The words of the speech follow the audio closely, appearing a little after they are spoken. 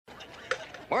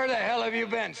Where the hell have you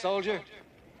been, soldier?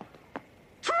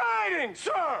 Training,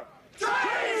 sir!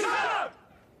 Training, sir!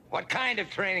 What kind of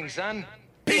training, son?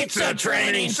 Pizza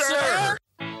training, sir!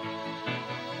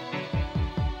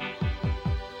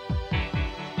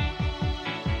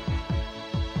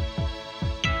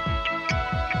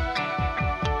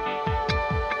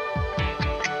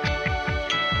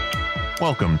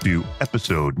 Welcome to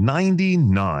episode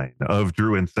 99 of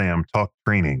Drew and Sam Talk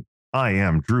Training. I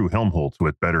am Drew Helmholtz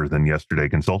with Better Than Yesterday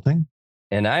Consulting.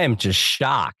 And I am just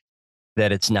shocked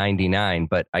that it's 99,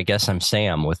 but I guess I'm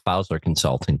Sam with Fowler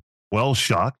Consulting. Well,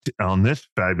 shocked on this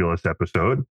fabulous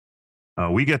episode.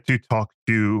 We get to talk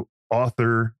to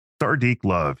author Sardeek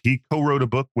Love. He co-wrote a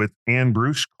book with Ann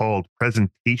Bruce called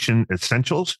Presentation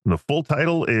Essentials. The full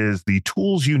title is The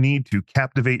Tools You Need to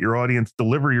Captivate Your Audience,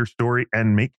 Deliver Your Story,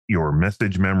 and Make Your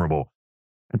Message Memorable.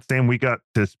 And Sam, we got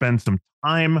to spend some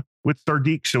time with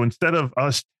Sardeek. So instead of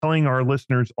us telling our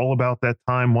listeners all about that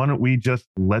time, why don't we just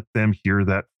let them hear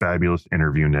that fabulous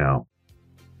interview now?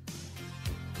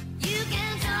 You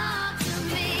can talk to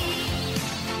me.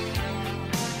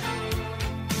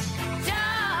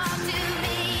 Talk to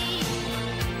me.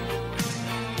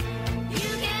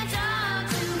 You can talk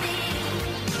to me.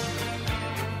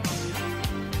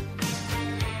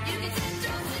 You can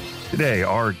talk to me. Today,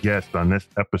 our guest on this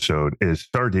episode is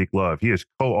Sardeek Love. He is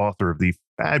co-author of the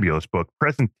fabulous book,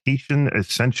 Presentation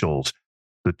Essentials,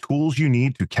 The Tools You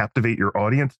Need to Captivate Your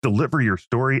Audience, Deliver Your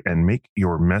Story, and Make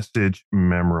Your Message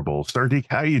Memorable. Sardeek,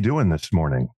 how are you doing this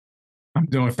morning? I'm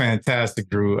doing fantastic,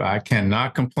 Drew. I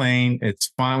cannot complain.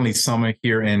 It's finally summer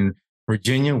here in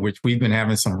Virginia, which we've been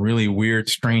having some really weird,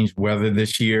 strange weather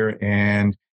this year.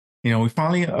 And, we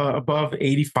finally above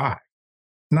 85.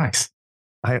 Nice.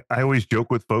 I always joke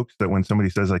with folks that when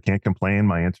somebody says I can't complain,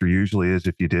 my answer usually is,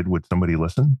 if you did, would somebody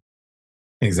listen?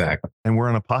 Exactly. And we're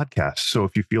on a podcast. So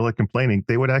if you feel like complaining,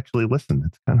 they would actually listen.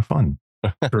 It's kind of fun.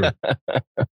 True.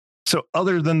 So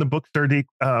other than the book, Sardeek,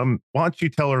 why don't you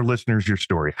tell our listeners your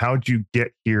story? How'd you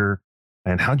get here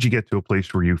and how'd you get to a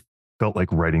place where you felt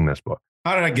like writing this book?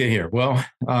 How did I get here? Well,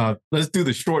 let's do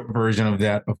the short version of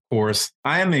that, of course.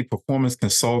 I am a performance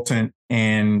consultant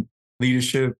and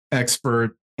leadership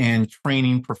expert and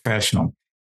training professional.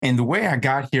 And the way I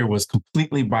got here was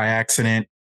completely by accident.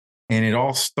 And it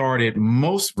all started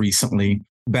most recently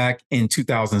back in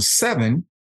 2007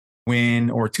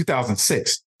 or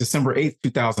 2006, December 8th,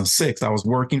 2006. I was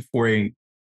working for a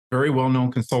very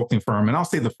well-known consulting firm. And I'll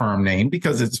say the firm name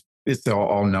because it's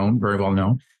all known, very well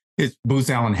known. It's Booz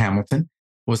Allen Hamilton.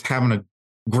 Was having a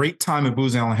great time at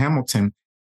Booz Allen Hamilton,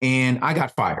 and I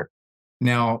got fired.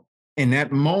 Now, in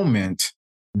that moment,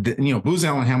 Booz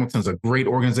Allen Hamilton's a great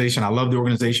organization. I love the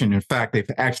organization. In fact, they've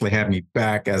actually had me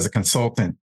back as a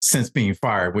consultant since being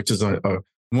fired, which is a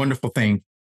wonderful thing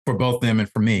for both them and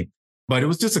for me. But it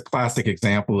was just a classic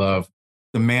example of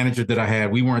the manager that I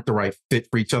had. We weren't the right fit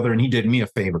for each other. And he did me a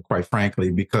favor, quite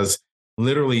frankly, because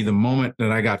literally the moment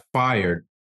that I got fired,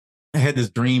 I had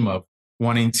this dream of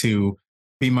wanting to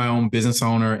be my own business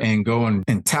owner and go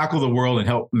and tackle the world and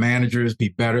help managers be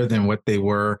better than what they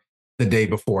were the day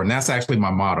before. And that's actually my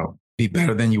motto: be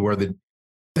better than you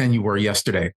were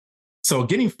yesterday. So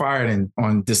getting fired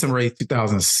on December 8th,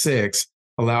 2006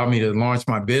 allowed me to launch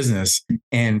my business.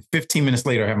 And 15 minutes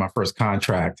later, I had my first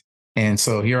contract. And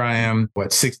so here I am,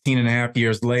 16 and a half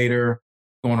years later,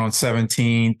 going on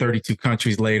 17, 32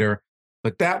 countries later.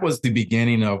 But that was the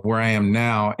beginning of where I am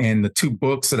now. And the two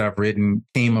books that I've written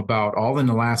came about all in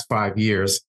the last 5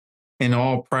 years. And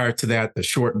all prior to that, the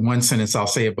short one sentence I'll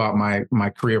say about my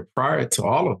career prior to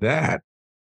all of that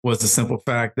was the simple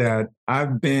fact that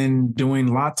I've been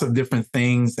doing lots of different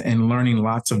things and learning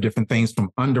lots of different things, from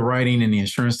underwriting in the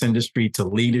insurance industry to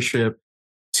leadership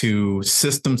to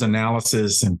systems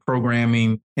analysis and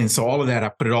programming. And so all of that, I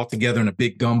put it all together in a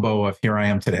big gumbo of here I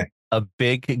am today. A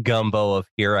big gumbo of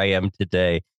here I am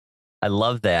today. I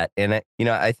love that. And,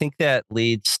 I think that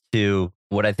leads to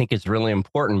what I think is really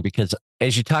important, because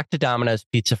as you talk to Domino's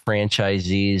Pizza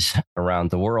franchisees around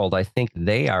the world, I think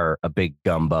they are a big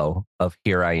gumbo of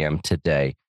here I am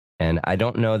today. And I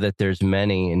don't know that there's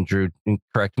many, and Drew,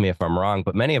 correct me if I'm wrong,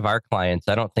 but many of our clients,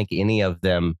 I don't think any of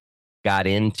them got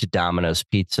into Domino's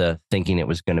Pizza thinking it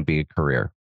was going to be a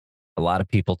career. A lot of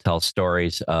people tell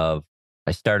stories of,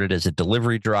 I started as a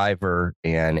delivery driver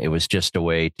and it was just a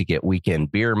way to get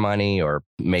weekend beer money or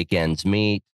make ends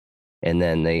meet. And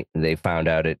then they found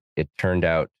out it turned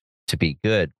out to be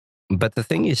good. But the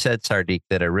thing you said, Sardeek,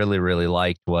 that I really, really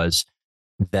liked was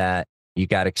that you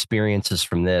got experiences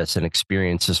from this and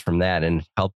experiences from that, and it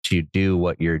helped you do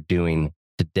what you're doing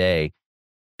today.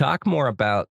 Talk more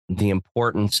about the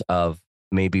importance of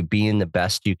maybe being the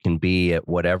best you can be at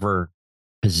whatever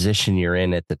position you're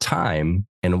in at the time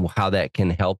and how that can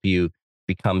help you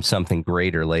become something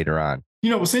greater later on. You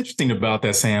know, what's interesting about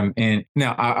that, Sam, and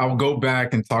now I'll go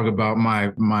back and talk about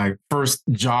my first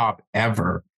job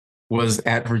ever was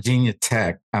at Virginia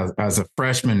Tech as a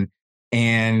freshman.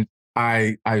 And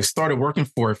I started working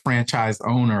for a franchise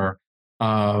owner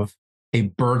of a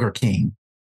Burger King.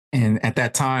 And at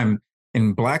that time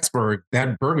in Blacksburg,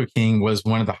 that Burger King was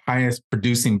one of the highest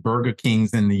producing Burger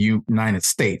Kings in the United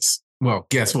States. Well,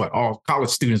 guess what? All college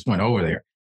students went over there.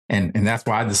 And that's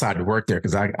why I decided to work there,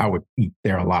 because I would eat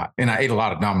there a lot. And I ate a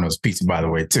lot of Domino's pizza, by the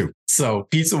way, too. So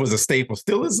pizza was a staple,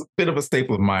 still is a bit of a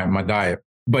staple of my diet.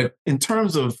 But in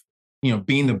terms of,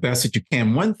 being the best that you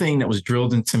can, one thing that was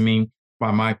drilled into me by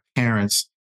my parents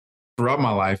throughout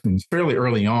my life and fairly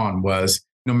early on was,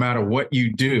 no matter what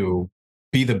you do,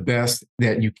 be the best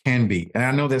that you can be. And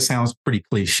I know that sounds pretty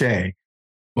cliche,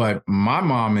 but my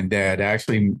mom and dad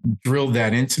actually drilled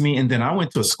that into me. And then I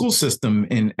went to a school system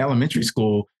in elementary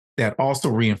school that also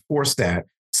reinforced that.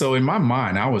 So in my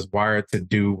mind, I was wired to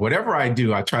do whatever I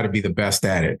do, I try to be the best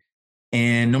at it.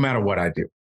 And no matter what I do.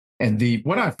 And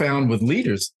what I found with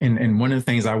leaders, and one of the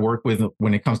things I work with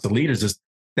when it comes to leaders is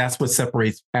that's what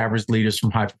separates average leaders from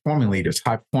high performing leaders.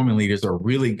 High performing leaders are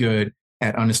really good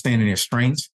at understanding their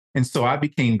strengths. And so I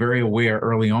became very aware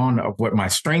early on of what my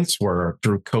strengths were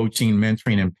through coaching,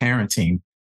 mentoring, and parenting.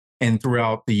 And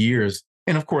throughout the years,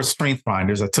 and of course, Strength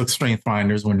Finders. I took Strength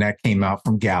Finders when that came out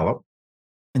from Gallup.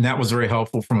 And that was very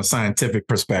helpful from a scientific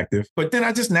perspective. But then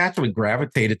I just naturally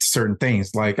gravitated to certain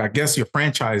things. Like, I guess your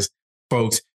franchise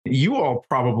folks, you all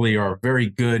probably are very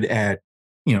good at,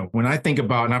 when I think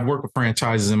about, and I've worked with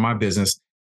franchises in my business,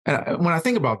 when I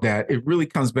think about that, it really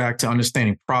comes back to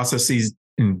understanding processes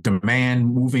and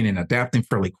demand, moving and adapting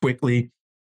fairly quickly.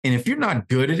 And if you're not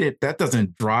good at it, that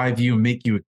doesn't drive you and make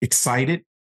you excited.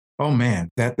 Oh man,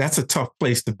 that's a tough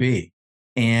place to be.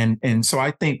 And so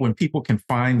I think when people can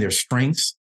find their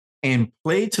strengths and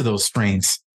play to those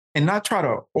strengths and not try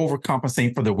to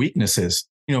overcompensate for the weaknesses,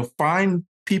 find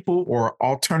people or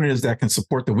alternatives that can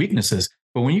support the weaknesses.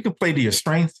 But when you can play to your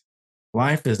strengths,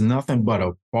 life is nothing but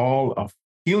a ball of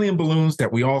helium balloons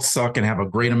that we all suck and have a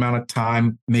great amount of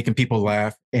time making people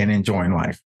laugh and enjoying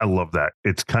life. I love that.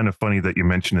 It's kind of funny that you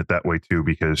mention it that way too,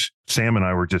 because Sam and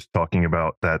I were just talking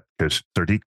about that, because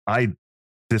Sardique, I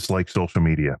dislike social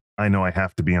media. I know I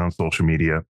have to be on social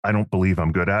media. I don't believe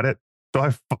I'm good at it. So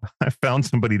I found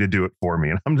somebody to do it for me.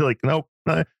 And I'm like, no,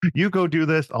 you go do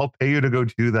this. I'll pay you to go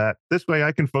do that. This way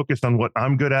I can focus on what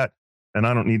I'm good at. And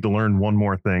I don't need to learn one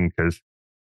more thing, because,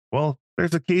 well,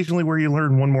 there's occasionally where you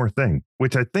learn one more thing,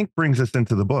 which I think brings us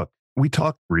into the book. We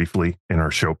talked briefly in our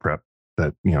show prep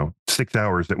that, 6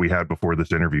 hours that we had before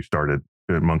this interview started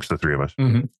amongst the three of us.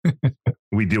 Mm-hmm.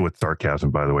 We deal with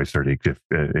sarcasm, by the way, Sardique.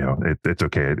 If it's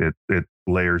okay. It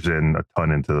layers in a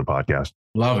ton into the podcast.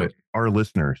 Love it. Our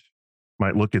listeners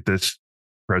might look at this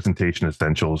presentation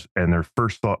essentials and their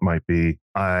first thought might be,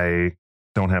 I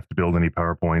don't have to build any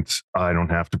PowerPoints. I don't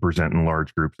have to present in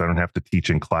large groups. I don't have to teach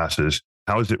in classes.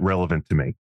 How is it relevant to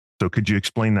me? So could you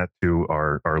explain that to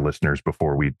our listeners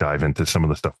before we dive into some of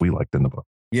the stuff we liked in the book?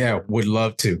 Yeah, would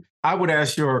love to. I would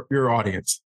ask your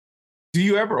audience, do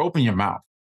you ever open your mouth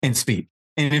and speak?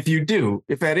 And if you do,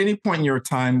 if at any point in your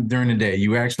time during the day,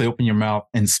 you actually open your mouth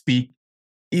and speak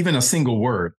even a single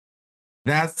word,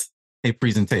 that's a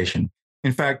presentation.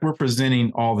 In fact, we're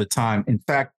presenting all the time. In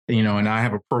fact, and I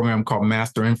have a program called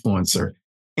Master Influencer.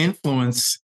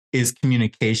 Influence is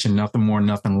communication, nothing more,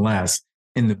 nothing less.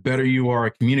 And the better you are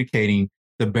at communicating,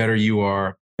 the better you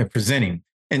are at presenting.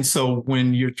 And so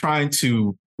when you're trying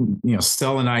to,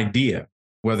 sell an idea,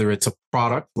 whether it's a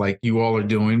product like you all are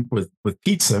doing with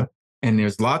pizza, and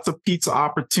there's lots of pizza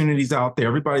opportunities out there.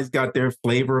 Everybody's got their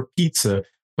flavor of pizza,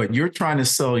 but you're trying to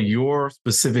sell your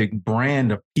specific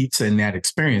brand of pizza in that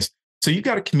experience. So you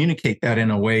got to communicate that in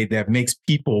a way that makes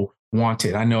people want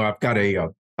it. I know I've got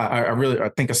I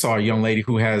think I saw a young lady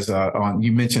who has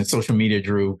you mentioned social media,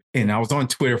 Drew, and I was on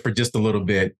Twitter for just a little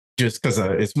bit, just because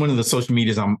it's one of the social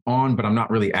medias I'm on, but I'm not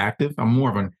really active. I'm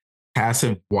more of a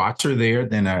passive watcher there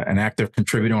than an active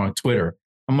contributor on Twitter.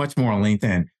 I'm much more on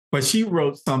LinkedIn. But she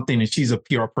wrote something, and she's a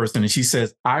PR person, and she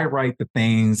says, I write the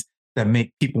things that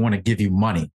make people want to give you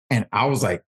money. And I was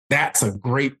like, that's a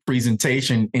great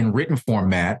presentation in written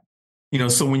format.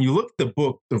 So when you look at the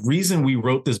book, the reason we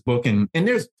wrote this book, and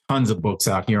there's tons of books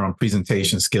out here on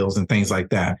presentation skills and things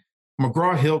like that.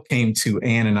 McGraw-Hill came to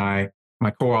Ann and I,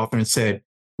 my co-author, and said,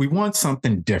 we want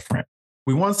something different.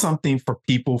 We want something for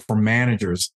people, for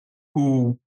managers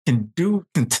who can do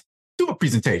a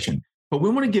presentation, but we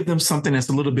want to give them something that's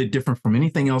a little bit different from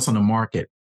anything else on the market.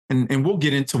 And we'll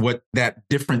get into what that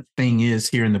different thing is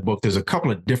here in the book. There's a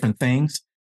couple of different things,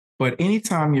 But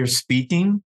anytime you're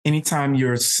speaking, anytime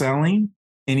you're selling,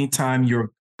 anytime you're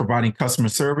providing customer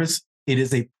service, it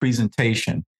is a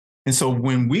presentation. And so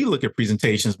when we look at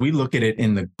presentations, we look at it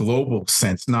in the global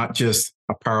sense, not just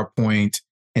a PowerPoint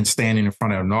and standing in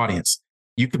front of an audience.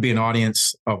 You could be an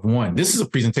audience of one. This is a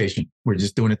presentation. We're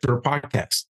just doing it through a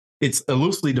podcast. It's a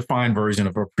loosely defined version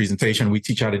of a presentation. We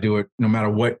teach how to do it no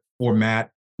matter what format,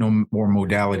 no more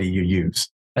modality you use.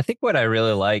 I think what I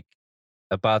really like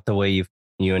about the way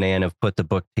you and Ann have put the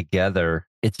book together,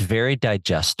 it's very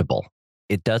digestible.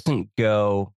 It doesn't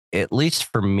go, at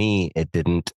least for me, it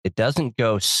doesn't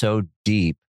go so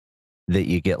deep that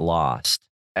you get lost.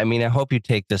 I mean, I hope you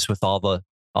take this with all the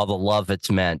love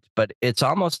it's meant, but it's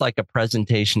almost like a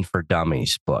presentation for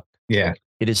dummies book. Yeah.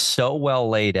 It is so well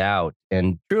laid out.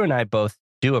 And Drew and I both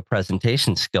do a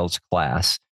presentation skills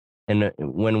class. And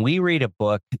when we read a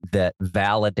book that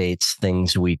validates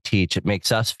things we teach, it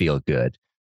makes us feel good.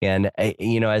 And,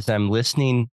 as I'm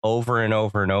listening over and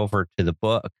over and over to the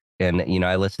book, and,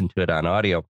 I listened to it on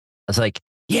audio, I was like,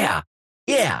 that.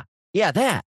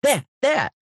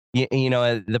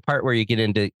 The part where you get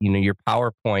into, your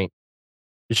PowerPoint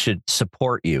should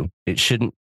support you. It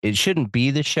shouldn't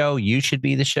be the show. You should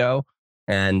be the show.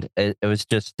 And there was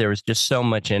just so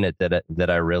much in it that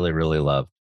I really, really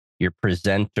loved. Your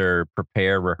presenter,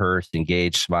 prepare, rehearse,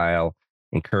 engage, smile,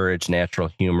 encourage, natural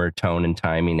humor, tone and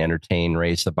timing, entertain,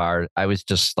 raise the bar. I was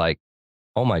just like,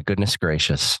 oh my goodness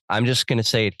gracious. I'm just going to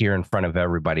say it here in front of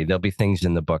everybody. There'll be things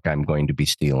in the book I'm going to be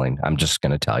stealing. I'm just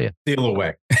going to tell you. Steal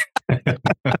away.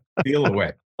 Steal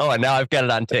away. Oh, and now I've got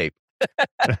it on tape.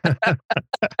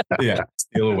 Yeah,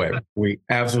 steal away. We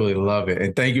absolutely love it.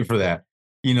 And thank you for that.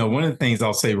 One of the things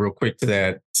I'll say real quick to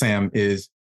that, Sam, is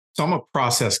so I'm a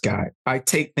process guy. I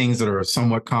take things that are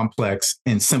somewhat complex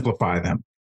and simplify them,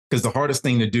 because the hardest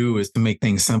thing to do is to make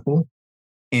things simple.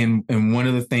 And one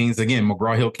of the things, again,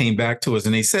 McGraw-Hill came back to us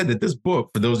and they said that this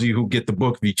book, for those of you who get the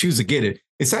book, if you choose to get it,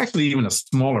 it's actually even a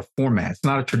smaller format. It's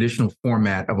not a traditional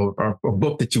format of a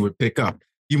book that you would pick up.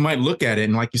 You might look at it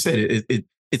and, like you said,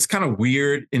 it's kind of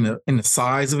weird in the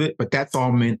size of it, but that's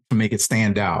all meant to make it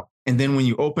stand out. And then when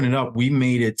you open it up, we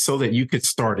made it so that you could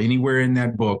start anywhere in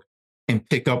that book and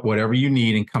pick up whatever you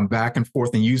need and come back and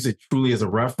forth and use it truly as a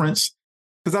reference.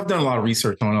 Because I've done a lot of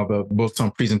research on other books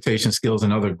on presentation skills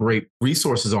and other great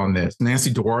resources on this.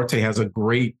 Nancy Duarte has a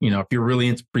great, if you're really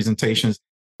into presentations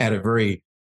at a very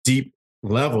deep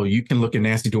level, you can look at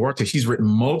Nancy Duarte. She's written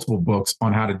multiple books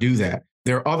on how to do that.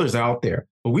 There are others out there,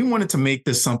 but we wanted to make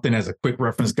this something as a quick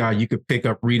reference guide. You could pick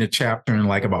up, read a chapter in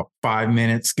like about 5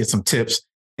 minutes, get some tips,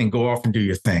 and go off and do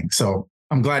your thing. So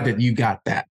I'm glad that you got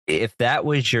that. If that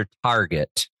was your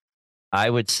target, I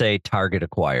would say target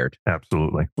acquired.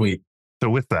 Absolutely. Sweet. So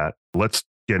with that, let's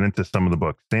get into some of the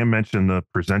books. Sam mentioned the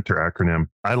presenter acronym.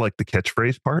 I like the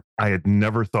catchphrase part. I had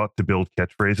never thought to build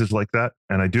catchphrases like that.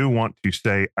 And I do want to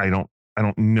say, I don't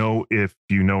know if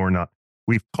you know or not.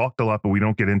 We've talked a lot, but we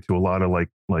don't get into a lot of like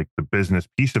the business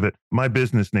piece of it. My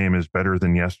business name is Better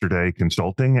Than Yesterday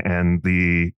Consulting. And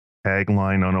the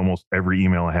tagline on almost every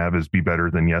email I have is Be Better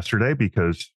Than Yesterday,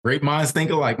 because great minds think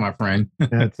alike, my friend.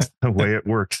 That's the way it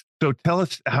works. So tell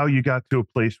us how you got to a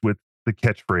place with the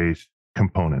catchphrase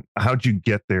component. How'd you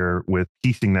get there with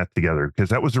piecing that together? Because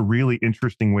that was a really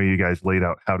interesting way you guys laid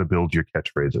out how to build your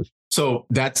catchphrases. So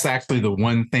that's actually the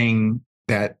one thing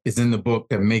that is in the book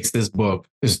that makes this book.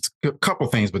 There's a couple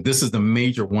things, but this is the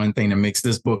major one thing that makes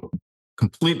this book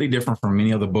completely different from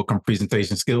any other book on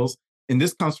presentation skills. And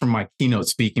this comes from my keynote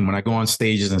speaking. When I go on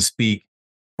stages and speak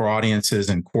for audiences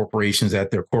and corporations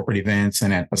at their corporate events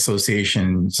and at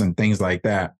associations and things like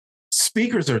that,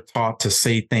 speakers are taught to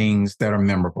say things that are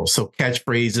memorable. So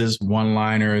catchphrases,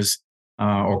 one-liners,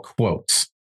 or quotes.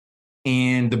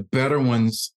 And the better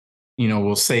ones,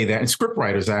 will say that. And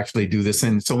scriptwriters actually do this.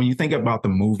 And so when you think about the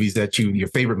movies your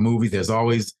favorite movie, there's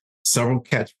always several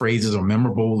catchphrases or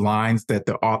memorable lines that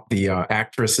the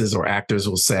actresses or actors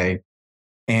will say.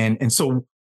 And so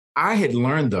I had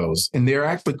learned those, and they're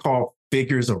actually called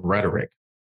figures of rhetoric.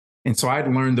 And so I'd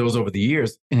learned those over the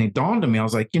years. And it dawned on me, I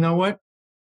was like, you know what?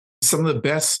 Some of the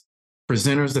best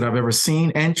presenters that I've ever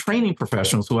seen and training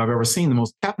professionals who I've ever seen, the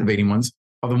most captivating ones,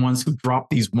 are the ones who drop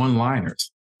these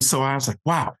one-liners. So I was like,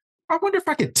 wow, I wonder if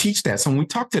I could teach that. So when we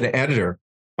talked to the editor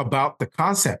about the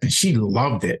concept, and she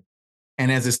loved it.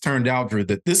 And as it's turned out, Drew,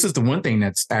 that this is the one thing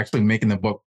that's actually making the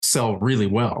book sell really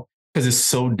well, because it's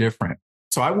so different.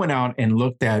 So I went out and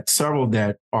looked at several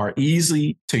that are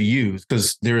easy to use,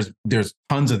 because there's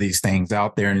tons of these things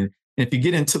out there. And if you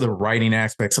get into the writing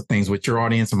aspects of things, which your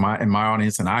audience and my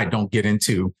audience and I don't get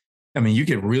into, I mean, you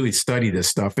could really study this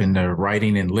stuff in the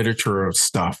writing and literature of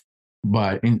stuff,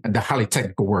 but in the highly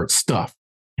technical word stuff.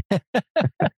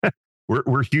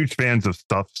 We're huge fans of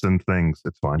stuffs and things.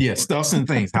 It's fun. Yeah, stuffs and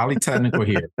things, highly technical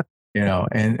here.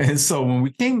 And so when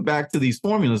we came back to these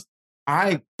formulas,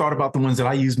 I thought about the ones that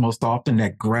I use most often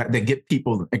that get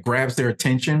people, it grabs their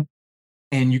attention,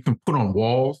 and you can put on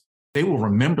walls. They will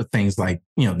remember things like,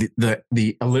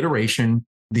 the alliteration,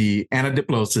 the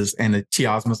anadiplosis, and the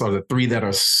chiasmus are the three that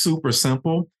are super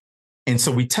simple. And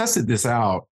so we tested this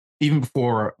out even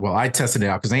before, well, I tested it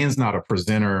out because Anne's not a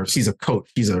presenter. She's a coach.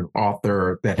 She's an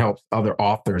author that helps other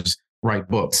authors write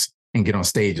books and get on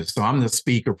stages. So I'm the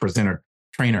speaker, presenter,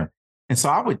 trainer. And so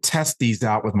I would test these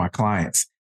out with my clients.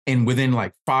 And within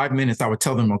like 5 minutes, I would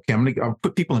tell them, okay, I'll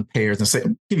put people in pairs and say,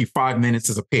 give you 5 minutes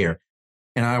as a pair.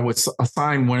 And I would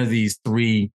assign one of these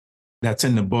three that's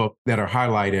in the book that are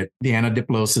highlighted, the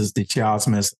anadiplosis, the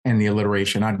chiasmus, and the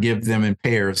alliteration. I'd give them in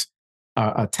pairs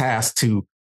a task to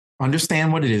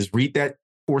understand what it is, read that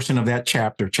portion of that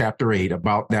chapter 8,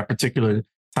 about that particular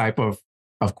type of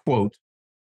quote,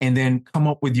 and then come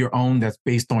up with your own that's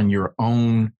based on your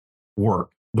own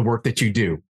work, the work that you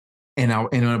do. And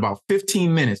in about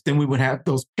 15 minutes, then we would have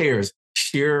those pairs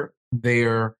share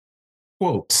their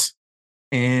quotes.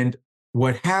 And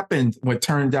what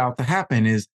turned out to happen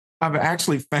is I've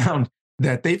actually found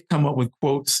that they've come up with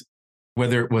quotes,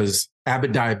 whether it was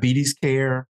Abbott Diabetes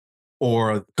Care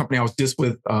or the company I was just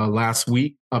with last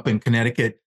week up in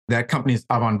Connecticut. That company is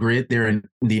Avangrid. They're in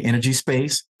the energy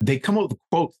space. They come up with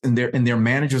quotes, and their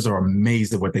managers are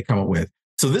amazed at what they come up with.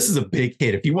 So this is a big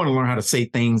hit. If you want to learn how to say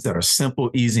things that are simple,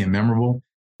 easy, and memorable,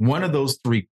 one of those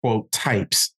three quote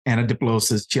types,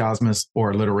 anadiplosis, chiasmus,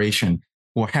 or alliteration,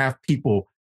 will have people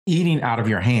eating out of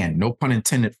your hand. No pun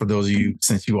intended for those of you,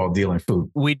 since you all deal in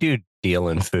food. We do deal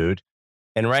in food.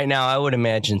 And right now, I would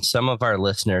imagine some of our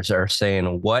listeners are saying,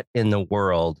 what in the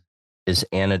world is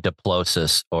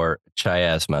anadiplosis or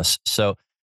chiasmus? So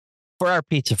for our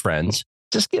pizza friends,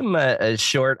 just give them a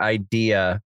short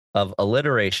idea of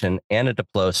alliteration,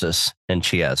 anadiplosis, and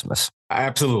chiasmus.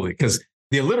 Absolutely. Because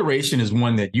the alliteration is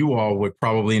one that you all would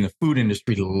probably in the food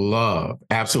industry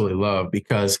absolutely love,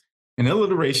 because an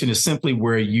alliteration is simply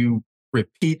where you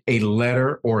repeat a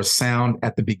letter or a sound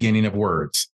at the beginning of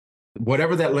words.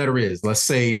 Whatever that letter is, let's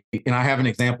say, and I have an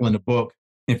example in the book.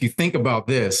 If you think about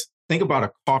this, think about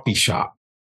a coffee shop.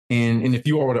 And if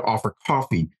you were to offer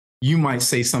coffee, you might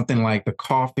say something like the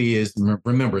coffee is,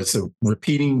 remember, it's a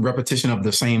repetition of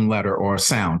the same letter or a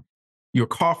sound. Your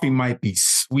coffee might be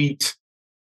sweet,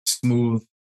 smooth,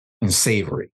 and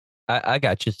savory. I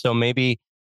got you. So maybe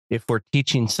if we're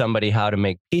teaching somebody how to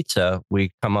make pizza,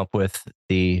 we come up with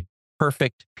the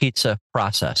perfect pizza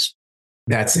process.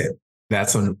 That's it.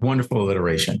 That's a wonderful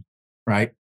alliteration,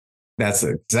 right? That's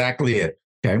exactly it.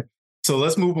 Okay. So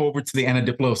let's move over to the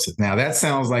anadiplosis. Now that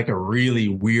sounds like a really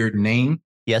weird name.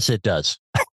 Yes, it does.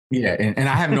 Yeah. And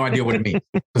I have no idea what it means,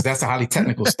 because that's the highly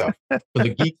technical stuff. For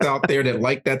the geeks out there that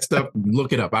like that stuff,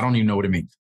 look it up. I don't even know what it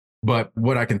means. But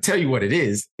what I can tell you what it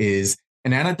is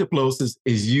an anadiplosis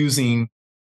is using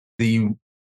the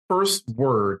first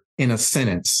word in a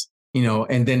sentence,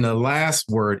 and then the last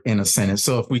word in a sentence.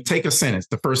 So if we take a sentence,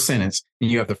 the first sentence,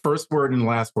 and you have the first word and the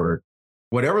last word,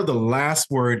 whatever the last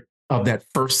word of that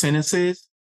first sentence is,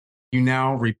 you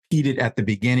now repeat it at the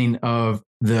beginning of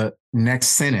the next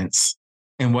sentence.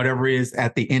 And whatever is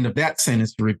at the end of that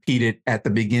sentence, you repeat it at the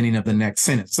beginning of the next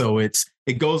sentence. So it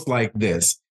goes like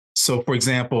this. So for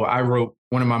example, I wrote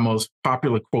one of my most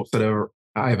popular quotes that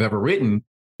I've ever written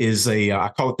is I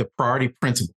call it the priority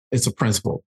principle. It's a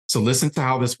principle. So listen to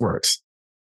how this works.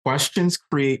 Questions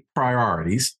create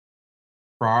priorities.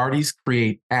 Priorities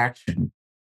create action.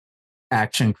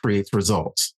 Action creates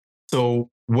results. So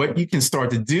what you can start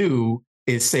to do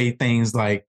is say things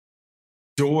like,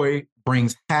 joy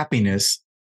brings happiness.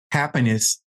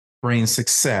 Happiness brings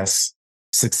success.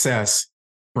 Success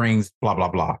brings blah, blah,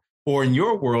 blah. Or in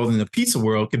your world, in the pizza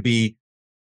world, could be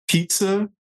pizza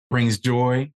brings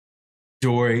joy.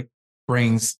 Joy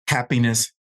brings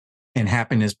happiness, and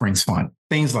happiness brings fun.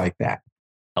 Things like that.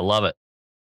 I love it.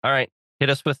 All right.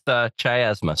 Hit us with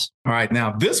chiasmus. All right.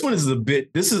 Now, this one is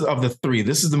this is of the three.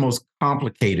 This is the most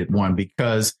complicated one,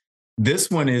 because this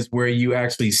one is where you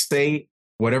actually say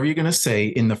whatever you're going to say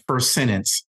in the first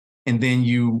sentence, and then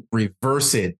you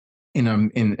reverse it in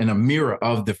a mirror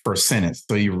of the first sentence.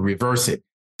 So you reverse it.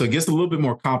 So it gets a little bit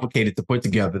more complicated to put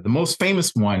together. The most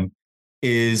famous one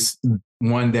is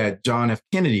one that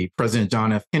President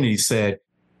John F. Kennedy said,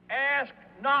 Ask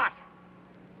not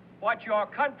what your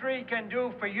country can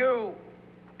do for you.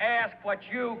 Ask what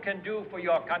you can do for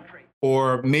your country.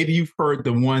 Or maybe you've heard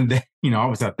the one that, I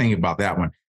was not thinking about that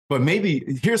one, but maybe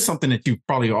here's something that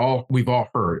we've all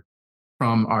heard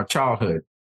from our childhood,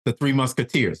 the Three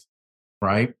Musketeers,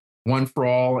 right? one for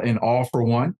all and all for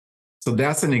one. So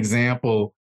that's an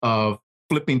example of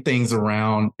flipping things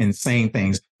around and saying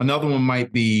things. Another one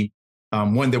might be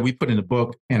one that we put in the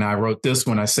book, and I wrote this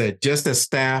one. I said, just as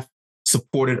staff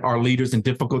supported our leaders in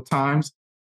difficult times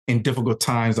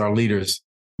our leaders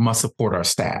must support our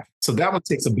staff. So that one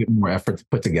takes a bit more effort to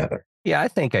put together. Yeah, I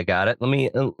think I got it. Let me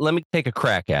take a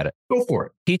crack at it. Go for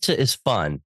it. Pizza is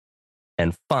fun,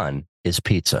 and fun is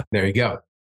pizza. There you go.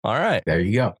 All right. There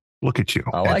you go. Look at you.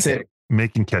 I like That's it.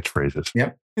 Making catchphrases.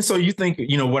 Yep. And so you think,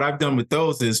 what I've done with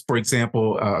those is, for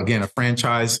example, again, a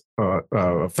franchise,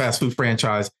 a fast food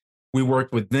franchise, we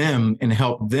worked with them and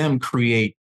helped them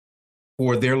create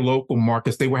for their local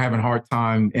markets. They were having a hard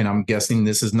time, and I'm guessing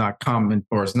this is not common,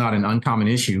 or it's not an uncommon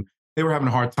issue. They were having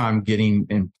a hard time getting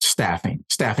in staffing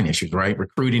issues, right?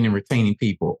 Recruiting and retaining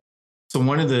people. So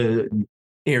one of the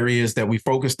areas that we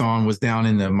focused on was down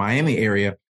in the Miami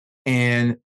area,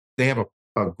 and they have a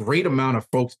great amount of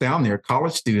folks down there,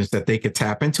 college students that they could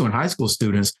tap into, and high school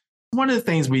students. One of the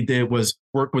things we did was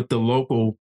work with the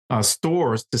local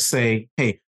stores to say,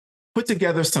 hey, put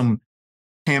together some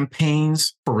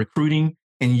campaigns for recruiting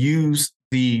and use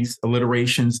these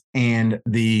alliterations and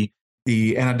the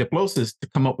antidiplosives to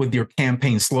come up with your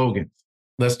campaign slogans.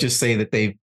 Let's just say that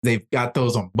they've got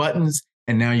those on buttons,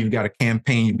 and now you've got a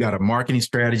campaign, you've got a marketing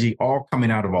strategy, all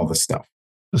coming out of all this stuff.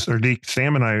 Sardique,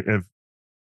 Sam and I have,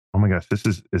 oh my gosh, is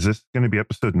this going to be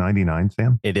episode 99,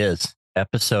 Sam? It is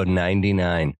episode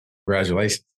 99.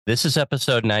 Congratulations. This is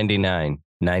episode 99.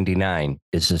 99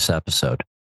 is this episode.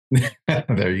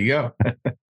 There you go.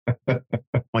 Oh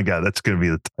my God, that's going to be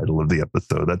the title of the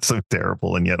episode. That's so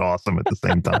terrible and yet awesome at the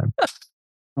same time.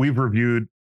 We've reviewed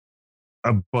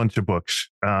a bunch of books,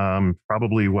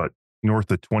 probably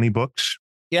north of 20 books.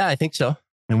 Yeah, I think so.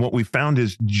 And what we found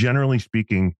is, generally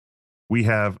speaking, we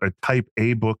have a type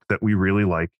A book that we really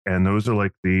like. And those are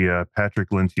like the Patrick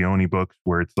Lencioni books,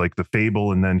 where it's like the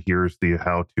fable and then here's the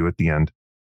how-to at the end.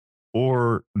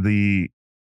 Or the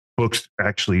books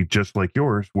actually just like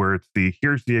yours, where it's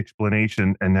here's the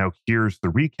explanation and now here's the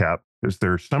recap. Because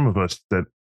there are some of us that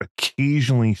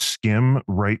occasionally skim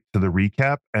right to the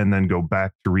recap and then go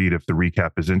back to read if the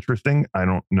recap is interesting. I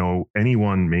don't know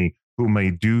anyone who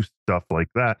may do stuff like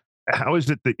that. How is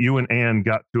it that you and Ann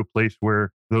got to a place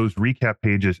where those recap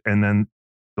pages and then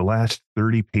the last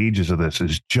 30 pages of this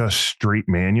is just straight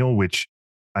manual, which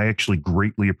I actually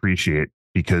greatly appreciate,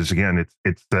 because again,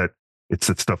 it's that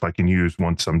stuff I can use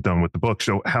once I'm done with the book.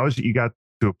 So how is it you got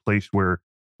to a place where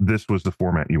this was the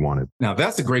format you wanted? Now,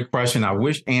 that's a great question. I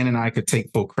wish Ann and I could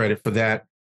take full credit for that,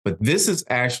 but this is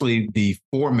actually the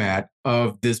format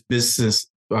of this business,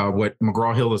 what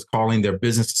McGraw-Hill is calling their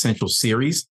Business Essentials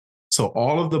series. So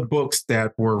all of the books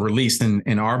that were released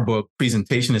in our book,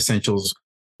 Presentation Essentials,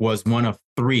 was one of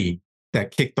 3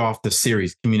 that kicked off the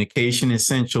series. Communication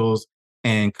Essentials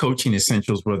and Coaching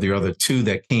Essentials were the other 2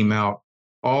 that came out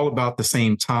all about the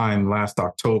same time last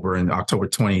October, in October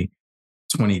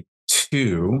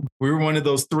 2022. We were one of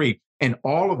those 3. And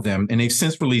all of them, and they've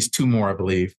since released 2 more, I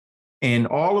believe. And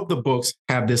all of the books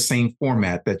have this same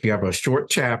format, that you have a short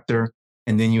chapter,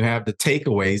 and then you have the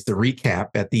takeaways, the recap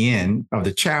at the end of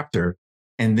the chapter.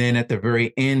 And then at the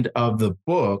very end of the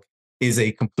book is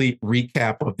a complete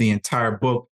recap of the entire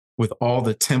book with all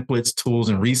the templates, tools,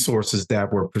 and resources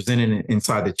that were presented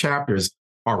inside the chapters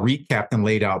are recapped and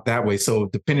laid out that way. So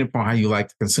depending upon how you like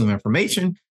to consume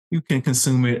information, you can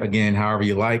consume it again, however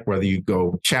you like, whether you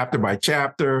go chapter by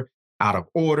chapter, out of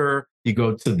order, you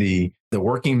go to the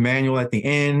working manual at the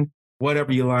end,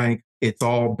 whatever you like. It's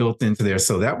all built into there.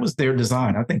 So that was their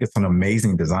design. I think it's an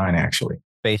amazing design, actually.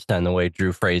 Based on the way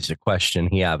Drew phrased the question,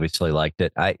 he obviously liked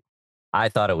it. I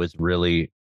thought it was really,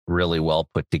 really well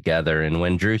put together. And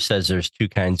when Drew says there's 2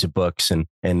 kinds of books and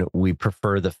we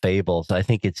prefer the fables, I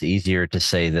think it's easier to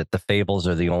say that the fables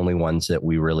are the only ones that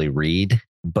we really read.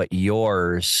 But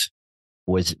yours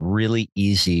was really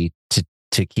easy to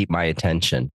keep my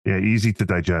attention. Yeah, easy to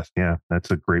digest. Yeah,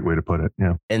 that's a great way to put it.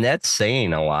 Yeah. And that's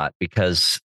saying a lot,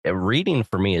 because reading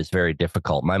for me is very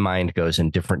difficult. My mind goes in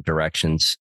different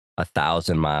directions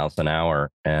 1,000 miles an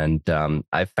hour. And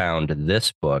I found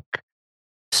this book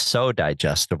so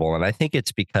digestible. And I think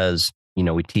it's because,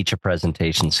 we teach a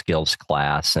presentation skills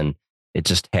class, and it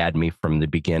just had me from the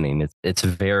beginning. It's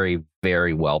very,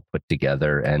 very well put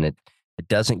together, and it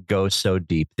doesn't go so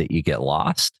deep that you get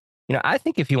lost. I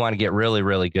think if you want to get really,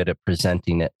 really good at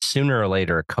presenting it, sooner or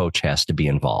later, a coach has to be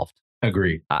involved.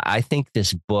 Agreed. I think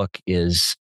this book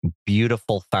is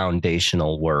beautiful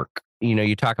foundational work.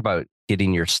 You talk about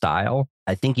getting your style.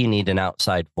 I think you need an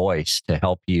outside voice to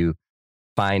help you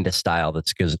find a style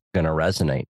that's going to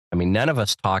resonate. I mean, none of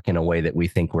us talk in a way that we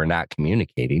think we're not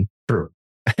communicating. True.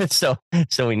 so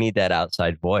we need that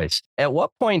outside voice. At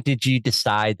what point did you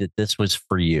decide that this was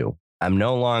for you? I'm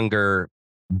no longer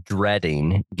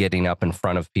dreading getting up in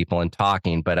front of people and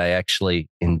talking, but I actually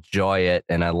enjoy it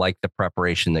and I like the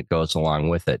preparation that goes along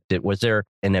with it. Was there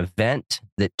an event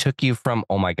that took you from,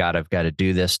 oh my God, I've got to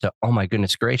do this, to, oh my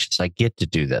goodness gracious, I get to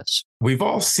do this? We've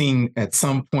all seen at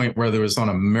some point, whether it was on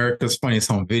America's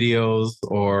Funniest Home Videos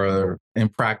or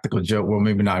Impractical Joke, well,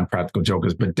 maybe not Impractical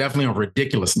Jokers, but definitely on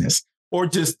ridiculousness, or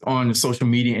just on social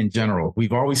media in general.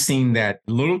 We've always seen that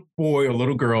little boy or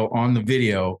little girl on the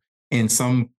video in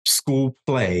some school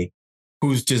play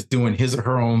who's just doing his or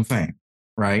her own thing,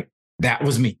 right? That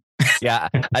was me. Yeah,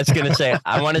 I was going to say,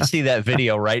 I want to see that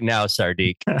video right now,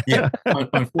 Sardique. Yeah.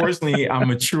 Unfortunately, I'm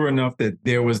mature enough that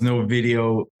there was no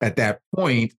video at that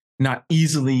point, not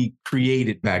easily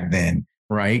created back then,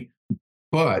 right?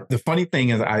 But the funny thing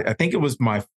is, I think it was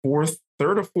my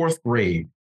third or fourth grade.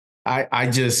 I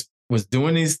just was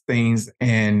doing these things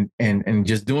and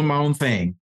just doing my own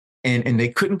thing. And they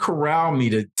couldn't corral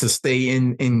me to stay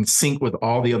in sync with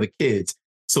all the other kids.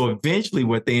 So eventually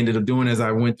what they ended up doing as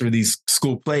I went through these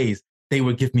school plays, they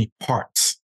would give me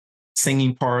parts,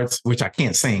 singing parts, which I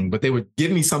can't sing, but they would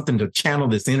give me something to channel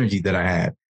this energy that I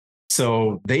had.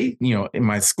 So they, in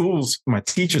my schools, my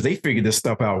teachers, they figured this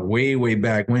stuff out way, way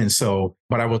back when. So,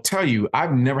 but I will tell you,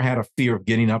 I've never had a fear of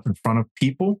getting up in front of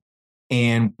people.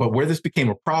 But where this became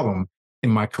a problem in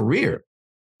my career,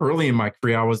 early in my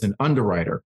career, I was an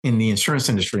underwriter in the insurance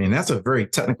industry. And that's a very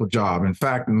technical job. In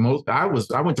fact, I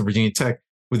went to Virginia Tech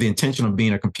with the intention of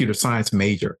being a computer science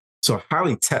major. So a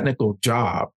highly technical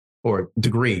job or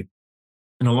degree.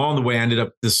 And along the way, I ended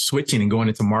up just switching and going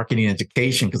into marketing and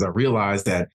education because I realized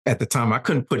that at the time I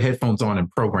couldn't put headphones on and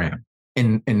program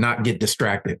and not get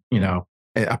distracted.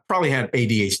 I probably had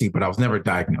ADHD, but I was never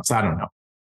diagnosed. I don't know.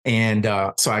 And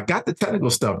so I got the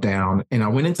technical stuff down and I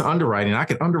went into underwriting. I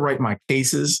could underwrite my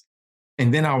cases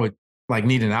and then I would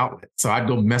need an outlet. So I'd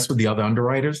go mess with the other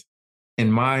underwriters.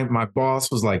 And my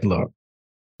boss was like, look,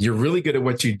 you're really good at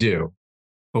what you do,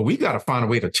 but we got to find a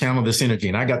way to channel this energy.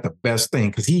 And I got the best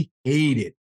thing because he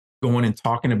hated going and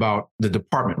talking about the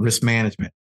department risk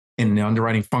management and the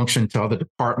underwriting function to other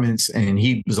departments. And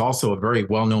he was also a very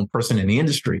well-known person in the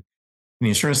industry, in the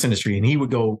insurance industry. And he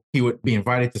would be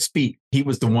invited to speak. He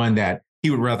was the one that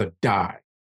he would rather die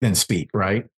than speak,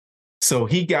 right? So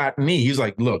he got me. He was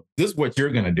like, look, this is what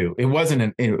you're going to do. It wasn't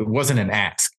an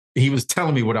ask. He was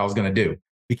telling me what I was going to do. It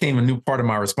became a new part of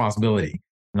my responsibility.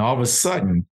 And all of a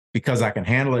sudden, because I can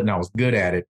handle it and I was good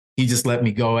at it, he just let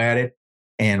me go at it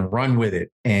and run with it.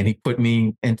 And he put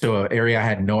me into an area I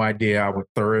had no idea I would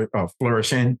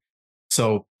flourish in.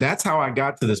 So that's how I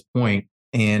got to this point.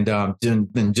 And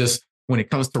then just when it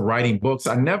comes to writing books,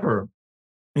 I never,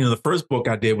 the first book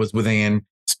I did was with Ann,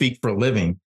 Speak for a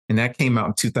Living. And that came out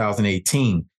in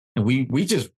 2018. And we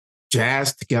just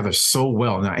jazzed together so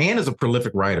well. Now, Ann is a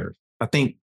prolific writer. I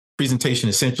think Presentation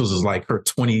Essentials is like her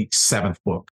 27th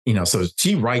book. So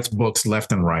she writes books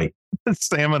left and right.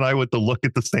 Sam and I went to look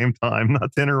at the same time,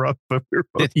 not to interrupt, but we were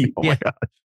both, oh my gosh.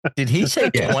 Did he say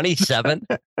 27?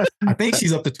 I think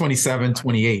she's up to 27,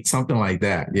 28, something like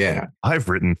that. Yeah. I've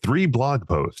written 3 blog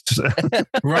posts.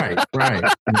 Right.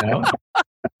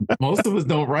 Most of us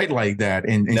don't write like that.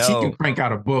 And No. she can crank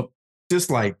out a book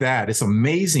just like that. It's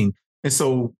amazing. And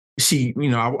so she,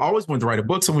 I always wanted to write a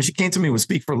book. So when she came to me with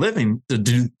Speak for a Living to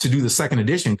do the second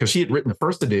edition, because she had written the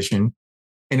first edition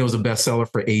and it was a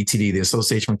bestseller for ATD, the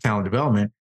Association for Talent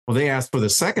Development. Well, they asked for the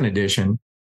second edition.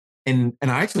 And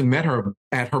I actually met her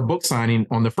at her book signing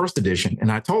on the first edition.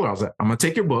 And I told her, I was like, I'm going to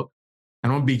take your book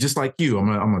and I'm going to be just like you. I'm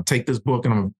going to take this book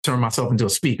and I'm going to turn myself into a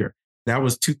speaker. That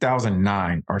was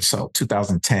 2009 or so,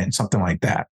 2010, something like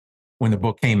that, when the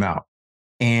book came out.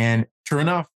 And sure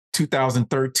enough,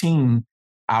 2013,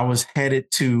 I was headed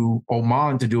to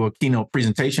Oman to do a keynote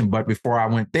presentation. But before I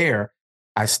went there,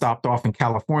 I stopped off in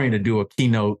California to do a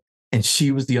keynote, and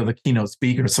she was the other keynote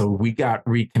speaker. So we got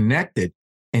reconnected,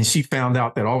 and she found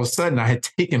out that all of a sudden I had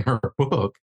taken her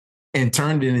book and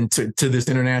turned it into this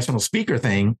international speaker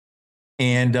thing.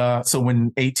 And so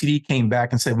when ATD came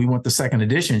back and said, we want the second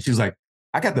edition, she was like,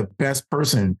 I got the best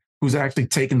person who's actually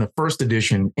taken the first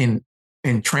edition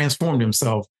and transformed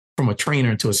himself from a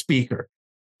trainer into a speaker.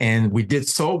 And we did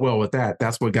so well with that.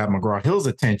 That's what got McGraw-Hill's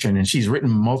attention. And she's written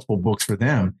multiple books for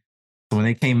them. So when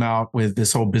they came out with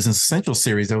this whole Business Essentials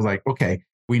series, they was like, okay,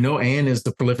 we know Ann is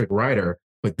the prolific writer,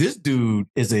 but this dude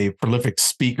is a prolific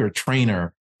speaker,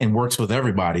 trainer, and works with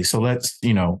everybody. So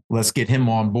let's get him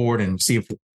on board and see if.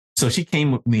 So she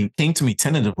came to me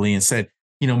tentatively and said,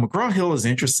 McGraw-Hill is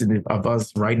interested of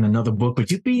us writing another book.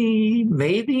 Would you be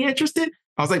maybe interested?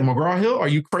 I was like, McGraw-Hill, are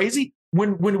you crazy?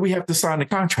 when do we have to sign the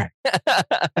contract?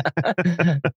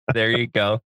 There you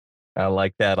go. I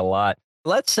like that a lot.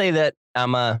 Let's say that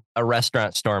I'm a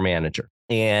restaurant store manager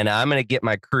and I'm going to get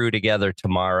my crew together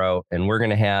tomorrow and we're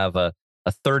going to have a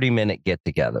 30-minute get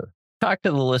together. Talk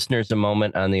to the listeners a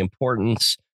moment on the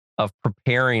importance of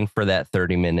preparing for that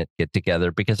 30-minute get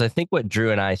together, because I think what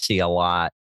Drew and I see a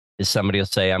lot is somebody will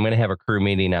say, I'm going to have a crew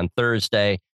meeting on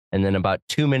Thursday. And then about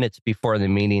 2 minutes before the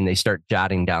meeting, they start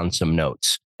jotting down some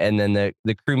notes. And then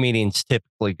the crew meetings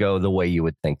typically go the way you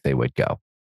would think they would go.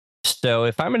 So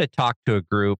if I'm going to talk to a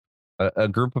group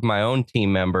of my own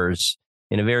team members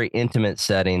in a very intimate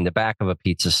setting, the back of a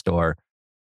pizza store,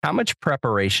 how much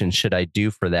preparation should I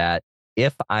do for that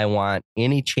if I want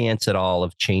any chance at all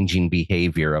of changing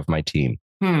behavior of my team?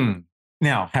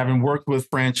 Now, having worked with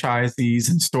franchisees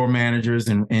and store managers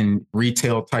and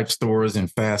retail type stores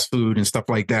and fast food and stuff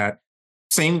like that,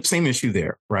 same issue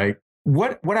there, right?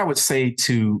 What I would say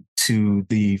to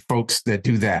the folks that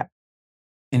do that,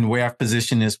 and the way I've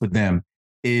positioned this with them,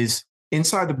 is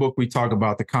inside the book, we talk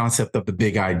about the concept of the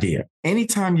big idea.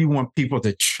 Anytime you want people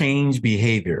to change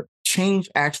behavior, change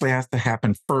actually has to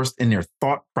happen first in their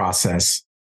thought process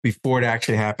before it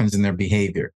actually happens in their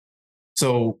behavior.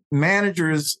 So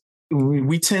managers,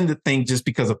 we tend to think just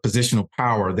because of positional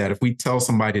power that if we tell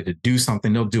somebody to do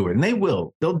something, they'll do it. And they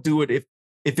will. They'll do it if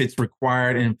it's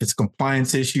required and if it's a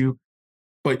compliance issue.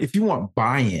 But if you want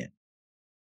buy-in,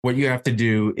 what you have to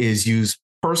do is use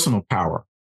personal power.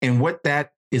 And what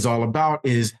that is all about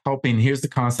is helping. Here's the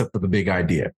concept of the big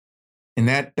idea. And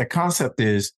that concept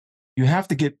is you have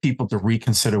to get people to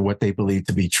reconsider what they believe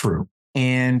to be true.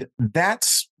 And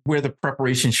that's where the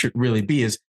preparation should really be,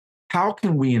 is how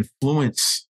can we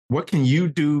influence, what can you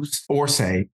do or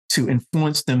say to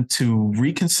influence them to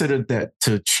reconsider that,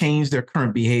 to change their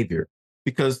current behavior?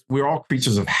 Because we're all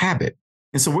creatures of habit.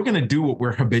 And so we're going to do what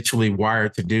we're habitually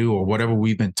wired to do or whatever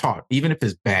we've been taught, even if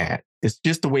it's bad. It's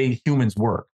just the way humans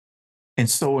work. And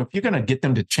so if you're going to get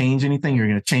them to change anything, you're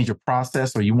going to change your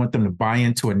process, or you want them to buy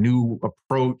into a new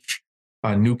approach,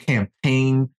 a new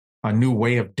campaign, a new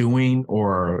way of doing,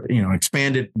 or,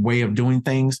 expanded way of doing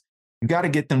things, you got to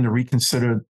get them to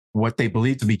reconsider what they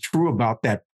believe to be true about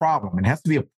that problem. It has to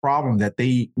be a problem that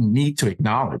they need to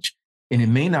acknowledge. And it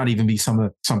may not even be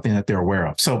something that they're aware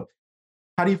of. So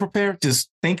how do you prepare? Just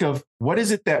think of, what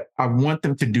is it that I want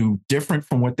them to do different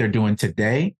from what they're doing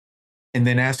today? And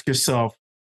then ask yourself,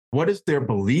 what is their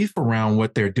belief around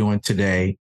what they're doing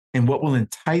today? And what will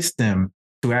entice them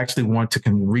to actually want to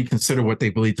reconsider what they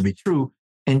believe to be true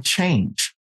and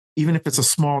change, even if it's a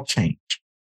small change?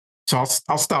 So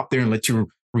I'll stop there and let you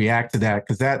react to that,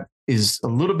 because that is a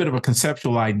little bit of a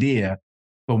conceptual idea.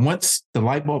 But once the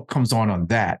light bulb comes on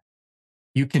that,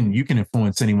 you can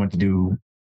influence anyone to do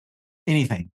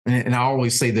anything. And I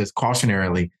always say this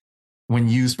cautionarily: when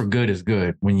used for good is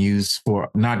good. When used for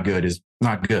not good is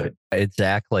not good.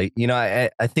 Exactly. I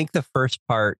think the first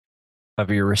part of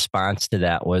your response to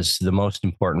that was the most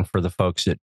important for the folks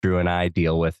that Drew and I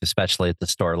deal with, especially at the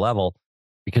store level,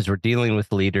 because we're dealing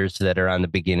with leaders that are on the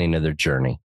beginning of their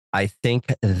journey. I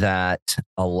think that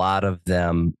a lot of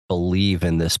them believe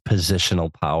in this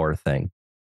positional power thing.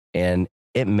 And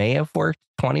it may have worked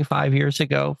 25 years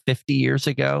ago, 50 years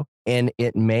ago, and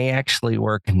it may actually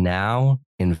work now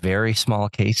in very small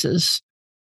cases.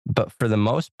 But for the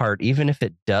most part, even if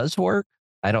it does work,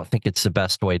 I don't think it's the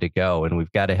best way to go. And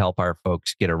we've got to help our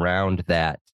folks get around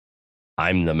that.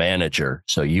 I'm the manager,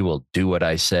 so you will do what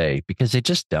I say, because they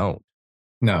just don't.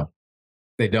 No,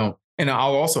 they don't. And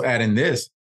I'll also add in this,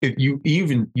 if you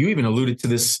even alluded to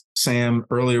this, Sam,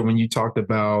 earlier when you talked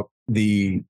about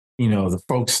the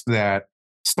folks that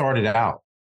started out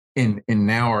and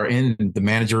now are in the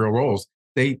managerial roles.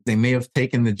 They may have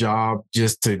taken the job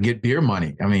just to get beer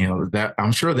money. I mean, that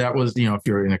I'm sure that was, if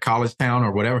you're in a college town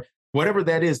or whatever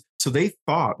that is. So they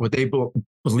thought what they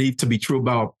believed to be true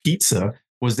about pizza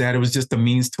was that it was just a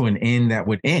means to an end that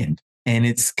would end. And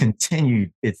it's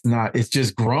continued. It's not, it's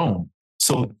just grown.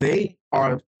 So they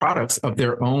are products of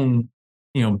their own,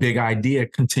 big idea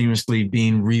continuously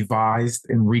being revised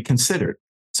and reconsidered.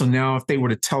 So now if they were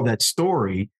to tell that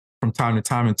story from time to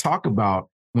time and talk about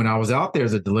when I was out there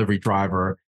as a delivery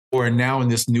driver, or now in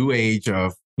this new age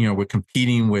of, we're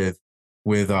competing with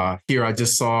here, I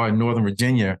just saw in Northern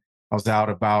Virginia, I was out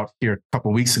about here a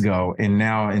couple of weeks ago, and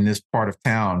now in this part of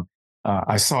town,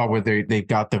 I saw where they've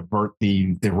got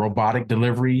the robotic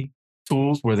delivery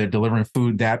tools where they're delivering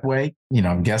food that way.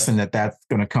 I'm guessing that's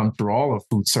going to come through all of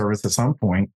food service at some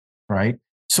point, right?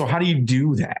 So how do you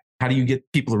do that? How do you get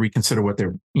people to reconsider what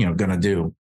they're, going to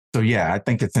do? So yeah, I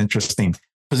think it's interesting.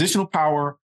 Positional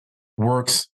power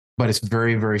works, but it's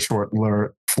very, very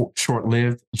short-lived,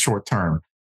 short-term.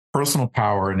 personal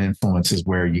power and influence is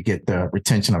where you get the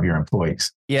retention of your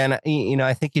employees. Yeah, and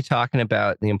I think you're talking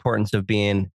about the importance of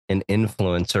being an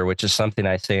influencer, which is something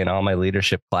I say in all my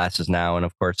leadership classes now. And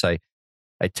of course, I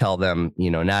tell them,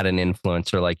 not an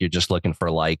influencer like you're just looking for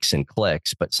likes and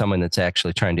clicks, but someone that's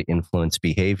actually trying to influence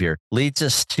behavior. Leads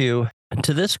us to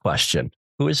this question: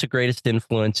 who is the greatest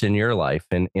influence in your life?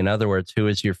 And in other words, who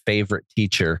is your favorite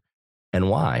teacher and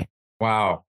why?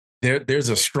 Wow. There's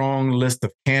a strong list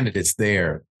of candidates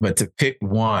there, but to pick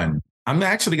one, I'm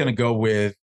actually going to go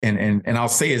with, and I'll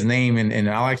say his name, and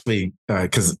I'll actually,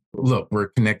 because look, we're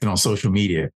connected on social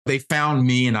media. They found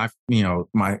me, and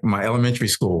my elementary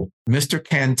school, Mr.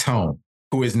 Cantone,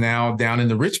 who is now down in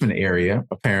the Richmond area,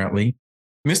 apparently.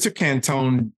 Mr.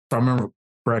 Cantone, if I remember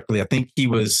correctly, I think he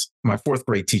was my fourth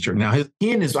grade teacher. Now,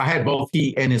 I had both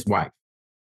he and his wife.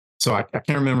 So I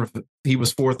can't remember if he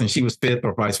was fourth and she was fifth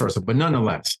or vice versa, but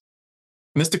nonetheless,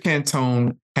 Mr.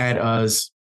 Cantone had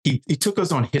us, he took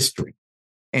us on history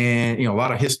and, a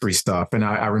lot of history stuff. And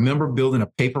I remember building a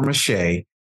paper mache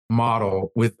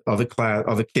model with other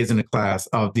kids in the class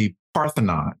of the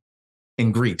Parthenon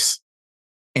in Greece.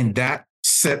 And that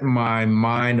set my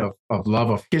mind of love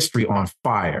of history on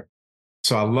fire.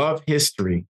 So I love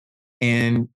history.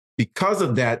 And because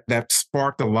of that, that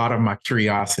sparked a lot of my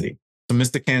curiosity. So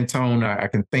Mr. Cantone, I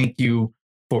can thank you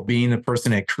for being the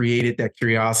person that created that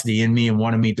curiosity in me and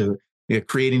wanted me to,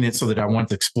 creating it so that I wanted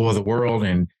to explore the world.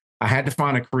 And I had to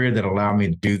find a career that allowed me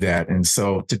to do that. And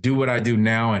so to do what I do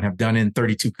now and have done in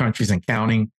 32 countries and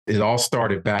counting, it all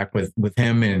started back with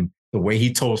him and the way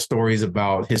he told stories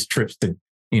about his trips to,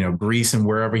 Greece and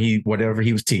whatever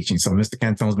he was teaching. So Mr.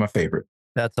 Cantone is my favorite.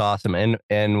 That's awesome.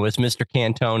 And was Mr.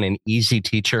 Cantone an easy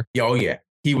teacher? Oh, yeah.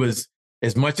 He was,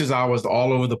 as much as I was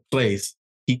all over the place,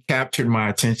 he captured my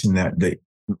attention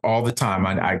all the time.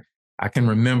 I can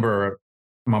remember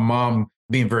my mom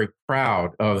being very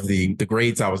proud of the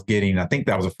grades I was getting. I think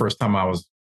that was the first time I was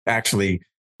actually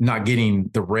not getting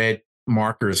the red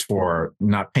markers for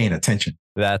not paying attention.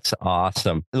 That's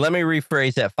awesome. Let me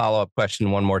rephrase that follow-up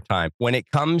question one more time. When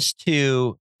it comes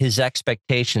to his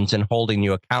expectations and holding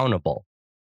you accountable,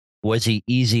 was he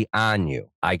easy on you?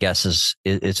 I guess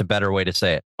is a better way to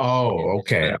say it. Oh,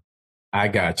 okay. I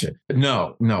got you.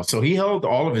 No. So he held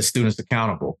all of his students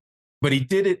accountable, but he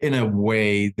did it in a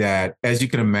way that, as you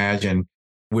can imagine,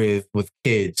 with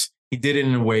kids, he did it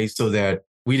in a way so that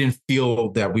we didn't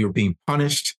feel that we were being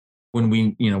punished when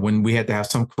we had to have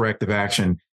some corrective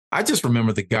action. I just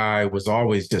remember the guy was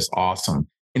always just awesome.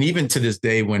 And even to this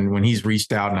day, when he's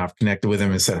reached out and I've connected with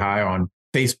him and said hi on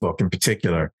Facebook in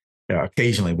particular,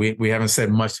 occasionally we haven't said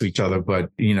much to each other, but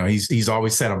he's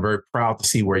always said, I'm very proud to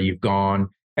see where you've gone,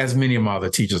 as many of my other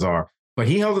teachers are. But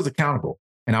he held us accountable.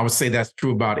 And I would say that's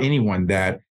true about anyone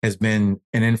that has been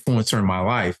an influencer in my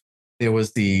life. There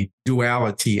was the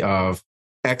duality of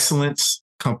excellence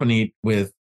accompanied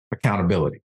with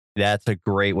accountability. That's a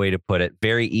great way to put it.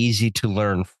 Very easy to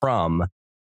learn from,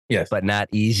 yes, but not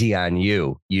easy on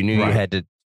you. You knew you had to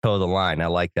toe the line. I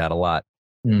like that a lot.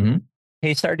 Mm-hmm.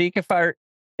 Hey, Sardique, if our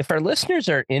listeners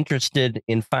are interested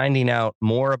in finding out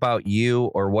more about you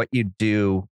or what you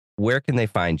do, where can they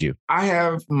find you? I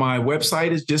have my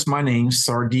website is just my name,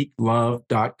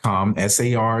 sardeeklove.com,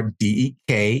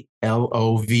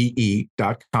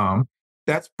 SARDEKLOVE.com.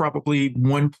 That's probably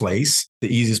one place,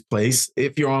 the easiest place.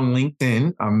 If you're on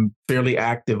LinkedIn, I'm fairly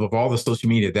active of all the social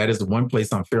media. That is the one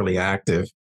place I'm fairly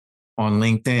active on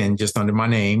LinkedIn, just under my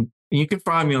name. And you can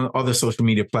find me on other social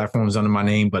media platforms under my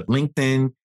name, but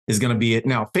LinkedIn is going to be it.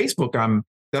 Now, Facebook,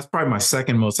 that's probably my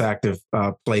second most active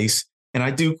place. And I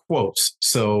do quotes.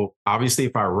 So obviously,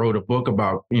 if I wrote a book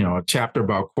about, a chapter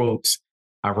about quotes,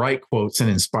 I write quotes and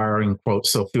inspiring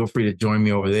quotes. So feel free to join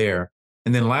me over there.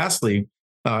 And then lastly,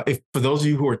 if for those of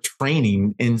you who are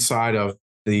training inside of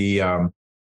the,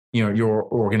 your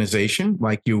organization,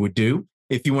 like you would do,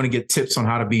 if you want to get tips on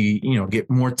how to be, get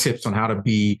more tips on how to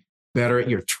be better at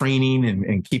your training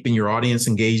and keeping your audience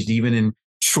engaged, even in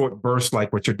short bursts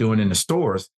like what you're doing in the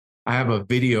stores, I have a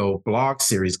video blog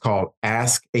series called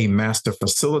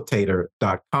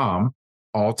askamasterfacilitator.com.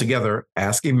 Altogether,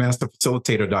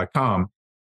 askamasterfacilitator.com.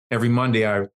 Every Monday,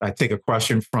 I take a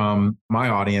question from my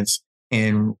audience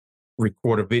and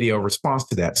record a video response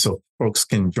to that. So folks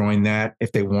can join that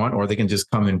if they want, or they can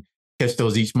just come and catch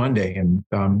those each Monday. And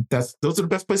those are the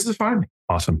best places to find me.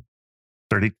 Awesome.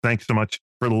 Sardique, thanks so much.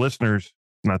 For the listeners,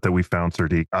 not that we found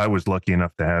Sardique, I was lucky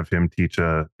enough to have him teach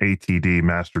a ATD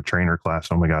master trainer class.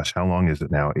 Oh my gosh, how long is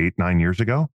it now? 8-9 years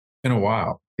ago? In a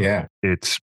while. Yeah.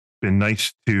 It's been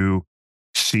nice to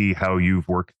see how you've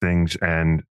worked things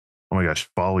and, oh my gosh,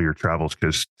 follow your travels.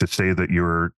 Because to say that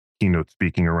you're keynote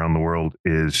speaking around the world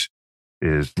is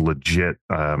is legit.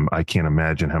 I can't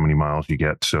imagine how many miles you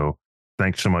get. So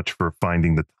thanks so much for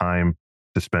finding the time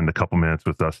to spend a couple minutes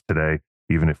with us today,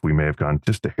 even if we may have gone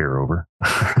just a hair over.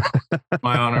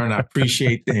 My honor, and I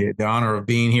appreciate the honor of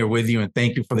being here with you. And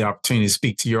thank you for the opportunity to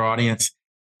speak to your audience.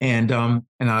 And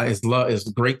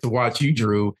it's great to watch you,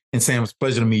 Drew. And Sam, it's a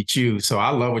pleasure to meet you. So I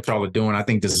love what y'all are doing. I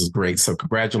think this is great. So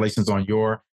congratulations on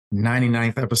your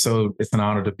 99th episode. It's an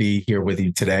honor to be here with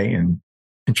you today and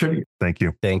contribute. Thank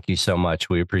you. Thank you so much.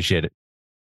 We appreciate it.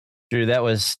 Drew, that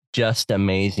was just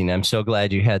amazing. I'm so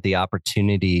glad you had the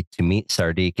opportunity to meet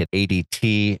Sardiq at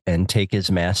ADT and take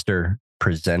his master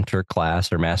presenter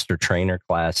class or master trainer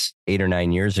class 8 or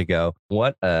 9 years ago.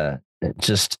 What a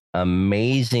just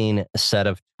amazing set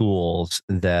of tools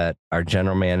that our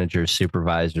general managers,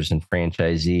 supervisors, and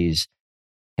franchisees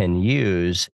can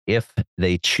use if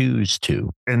they choose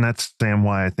to. And that's, Sam,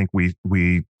 why I think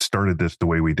we started this the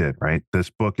way we did, right?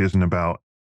 This book isn't about,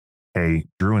 hey,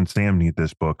 Drew and Sam need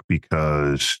this book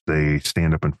because they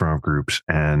stand up in front of groups,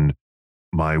 and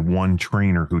my one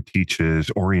trainer who teaches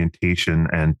orientation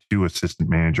and 2 assistant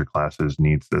manager classes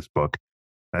needs this book.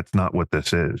 That's not what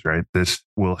this is, right? This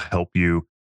will help you,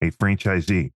 a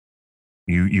franchisee.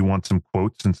 You want some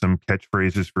quotes and some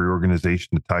catchphrases for your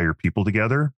organization to tie your people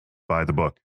together? Buy the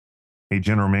book. Hey,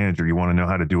 general manager, you want to know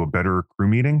how to do a better crew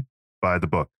meeting? Buy the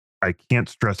book. I can't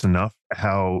stress enough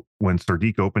how when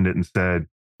Sardiq opened it and said,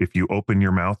 if you open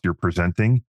your mouth, you're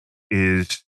presenting,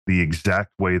 is the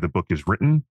exact way the book is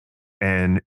written.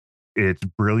 And it's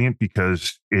brilliant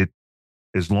because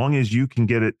as long as you can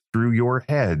get it through your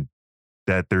head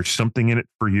that there's something in it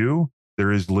for you,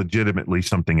 there is legitimately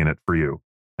something in it for you.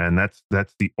 And that's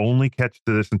the only catch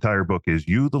to this entire book is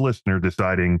you, the listener,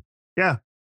 deciding, yeah,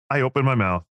 I open my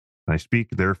mouth and I speak,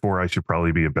 therefore I should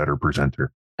probably be a better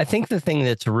presenter. I think the thing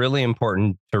that's really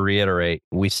important to reiterate,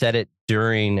 we said it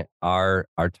during our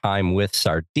time with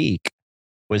Sardiq,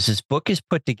 was this book is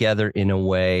put together in a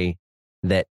way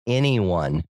that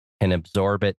anyone can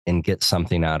absorb it and get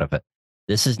something out of it.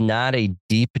 This is not a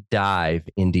deep dive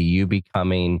into you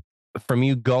becoming, from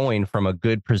you going from a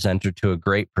good presenter to a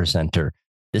great presenter.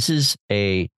 This is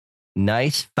a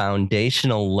nice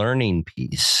foundational learning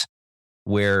piece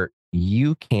where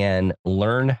you can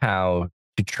learn how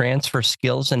to transfer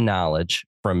skills and knowledge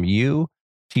from you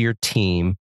to your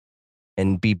team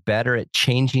and be better at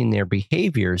changing their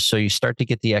behaviors. So you start to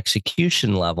get the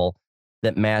execution level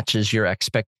that matches your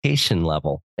expectation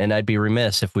level. And I'd be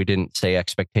remiss if we didn't say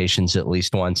expectations at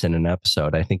least once in an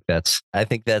episode. I think that's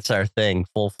our thing,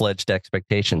 full-fledged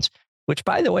expectations, which,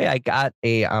 by the way, I got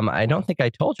I don't think I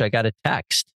told you, I got a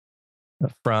text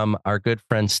from our good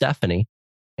friend Stephanie,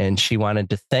 and she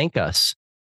wanted to thank us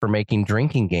for making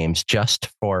drinking games just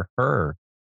for her.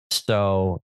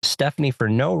 So Stephanie, for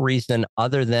no reason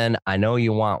other than I know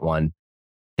you want one,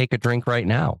 take a drink right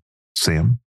now.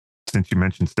 Sam, since you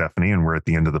mentioned Stephanie and we're at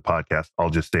the end of the podcast,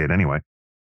 I'll just say it anyway.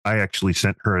 I actually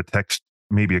sent her a text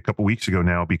maybe a couple weeks ago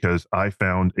now because I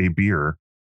found a beer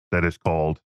that is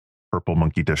called Purple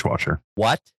Monkey Dishwasher.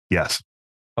 What? Yes.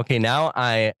 Okay, now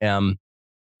I am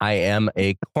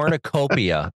a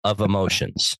cornucopia of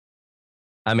emotions.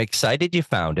 I'm excited you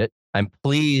found it. I'm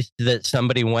pleased that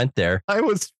somebody went there, I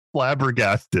was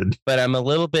flabbergasted. but I'm a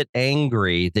little bit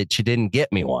angry that you didn't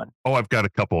get me one. Oh, I've got a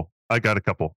couple.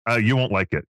 You won't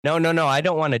like it. No, I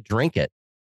don't want to drink it.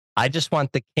 I just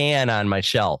want the can on my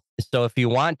shelf. So if you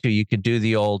want to, you could do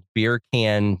the old beer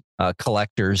can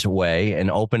collector's way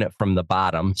and open it from the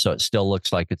bottom so it still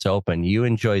looks like it's open. You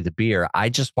enjoy the beer. I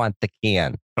just want the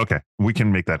can. Okay, we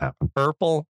can make that happen.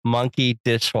 Purple Monkey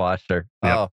Dishwasher.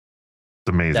 Yep. Oh,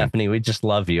 It's amazing. Stephanie, we just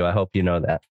love you. I hope you know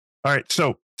that. All right,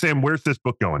 so Sam, where's this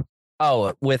book going?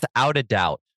 Oh, without a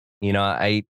doubt. You know,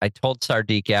 I told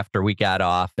Sardiq after we got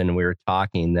off and we were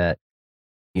talking that,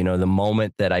 you know, the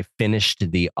moment that I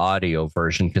finished the audio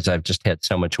version, because I've just had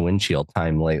so much windshield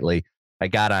time lately, I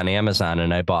got on Amazon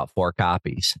and I bought 4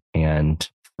 copies. And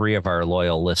 3 of our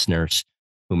loyal listeners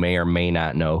who may or may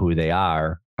not know who they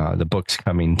are, the book's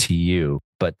coming to you.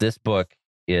 But this book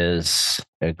is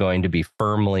going to be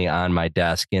firmly on my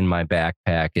desk in my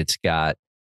backpack. It's got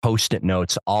Post-it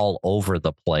notes all over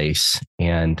the place.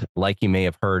 And like you may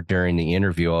have heard during the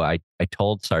interview, I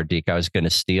told Sardiq I was going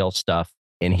to steal stuff,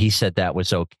 and he said that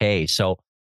was okay. So,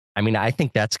 I mean, I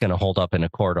think that's going to hold up in a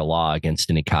court of law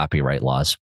against any copyright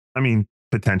laws. I mean,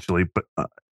 potentially, but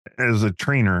as a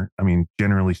trainer, I mean,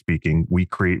 generally speaking, we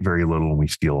create very little and we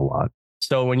steal a lot.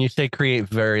 So when you say create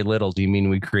very little, do you mean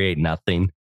we create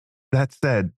nothing? That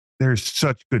said, there's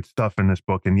such good stuff in this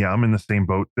book. And yeah, I'm in the same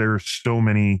boat. There's so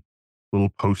many little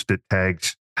Post-it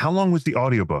tags. How long was the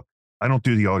audiobook? I don't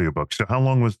do the audiobook. So how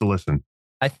long was the listen?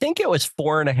 I think it was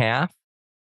 4.5.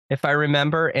 if I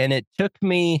remember. And it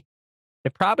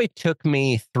probably took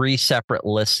me 3 separate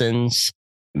listens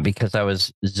because I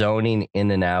was zoning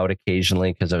in and out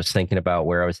occasionally because I was thinking about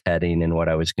where I was heading and what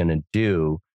I was going to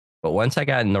do. But once I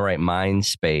got in the right mind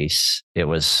space, it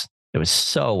was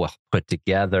so well put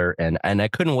together. And I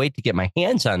couldn't wait to get my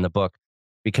hands on the book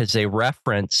because they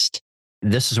referenced,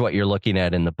 this is what you're looking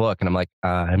at in the book. And I'm like,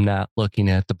 I'm not looking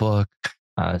at the book.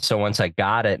 So once I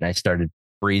got it and I started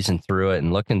breezing through it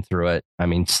and looking through it, I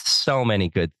mean, so many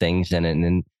good things in it.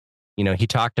 And you know, he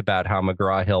talked about how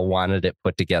McGraw-Hill wanted it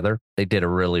put together. They did a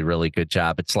really, really good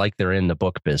job. It's like they're in the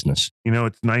book business. You know,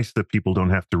 it's nice that people don't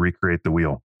have to recreate the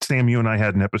wheel. Sam, you and I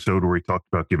had an episode where we talked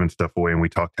about giving stuff away, and we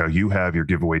talked how you have your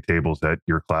giveaway tables at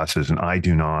your classes and I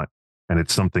do not. And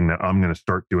it's something that I'm going to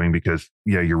start doing because,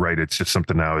 yeah, you're right. It's just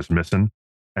something I was missing.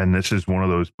 And this is one of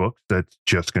those books that's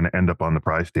just going to end up on the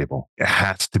prize table. It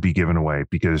has to be given away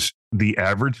because the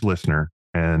average listener,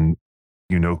 and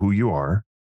you know who you are,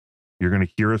 you're going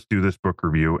to hear us do this book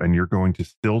review and you're going to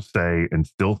still say and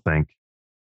still think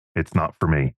it's not for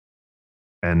me.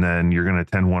 And then you're going to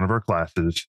attend one of our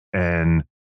classes and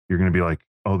you're going to be like,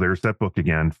 oh, there's that book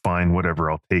again. Fine,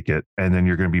 whatever, I'll take it. And then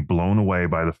you're going to be blown away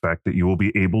by the fact that you will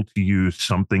be able to use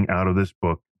something out of this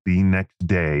book the next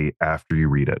day after you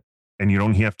read it. And you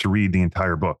don't have to read the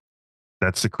entire book.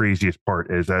 That's the craziest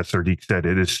part, is as Sardique said,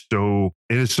 it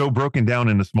is so broken down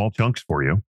into small chunks for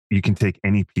you. You can take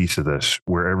any piece of this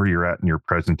wherever you're at in your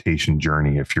presentation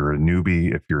journey. If you're a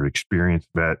newbie, if you're an experienced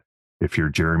vet, if you're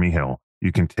Jeremy Hill,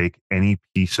 you can take any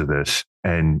piece of this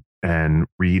and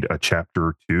read a chapter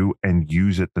or two and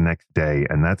use it the next day.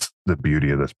 And that's the beauty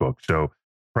of this book. So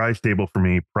prize table for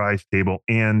me, prize table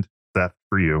and theft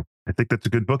for you. I think that's a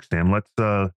good book, Stan.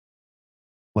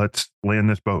 Let's land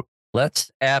this boat.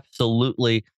 Let's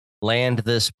absolutely land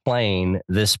this plane.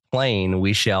 This plane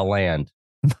we shall land.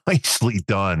 Nicely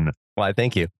done. Why,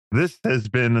 thank you. This has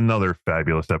been another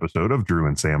fabulous episode of Drew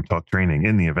and Sam Talk Training.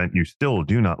 In the event you still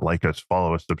do not like us,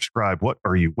 follow us, subscribe. What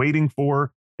are you waiting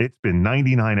for? It's been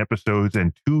 99 episodes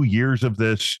and 2 years of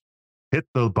this. Hit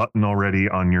the button already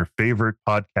on your favorite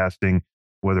podcasting,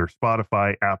 whether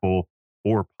Spotify, Apple,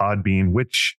 or Podbean,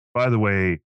 which, by the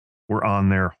way, we're on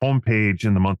their homepage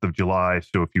in the month of July.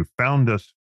 So if you found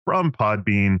us from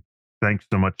Podbean, thanks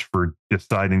so much for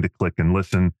deciding to click and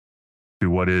listen to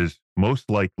what is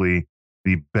most likely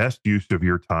the best use of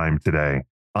your time today.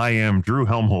 I am Drew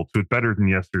Helmholtz with Better Than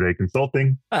Yesterday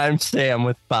Consulting. I'm Sam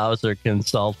with Bowser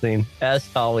Consulting. As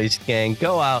always, gang,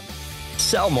 go out,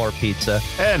 sell more pizza,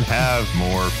 and have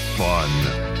more fun.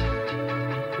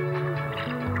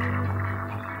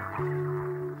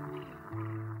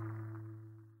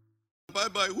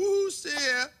 Bye-bye. Woo, see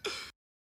ya.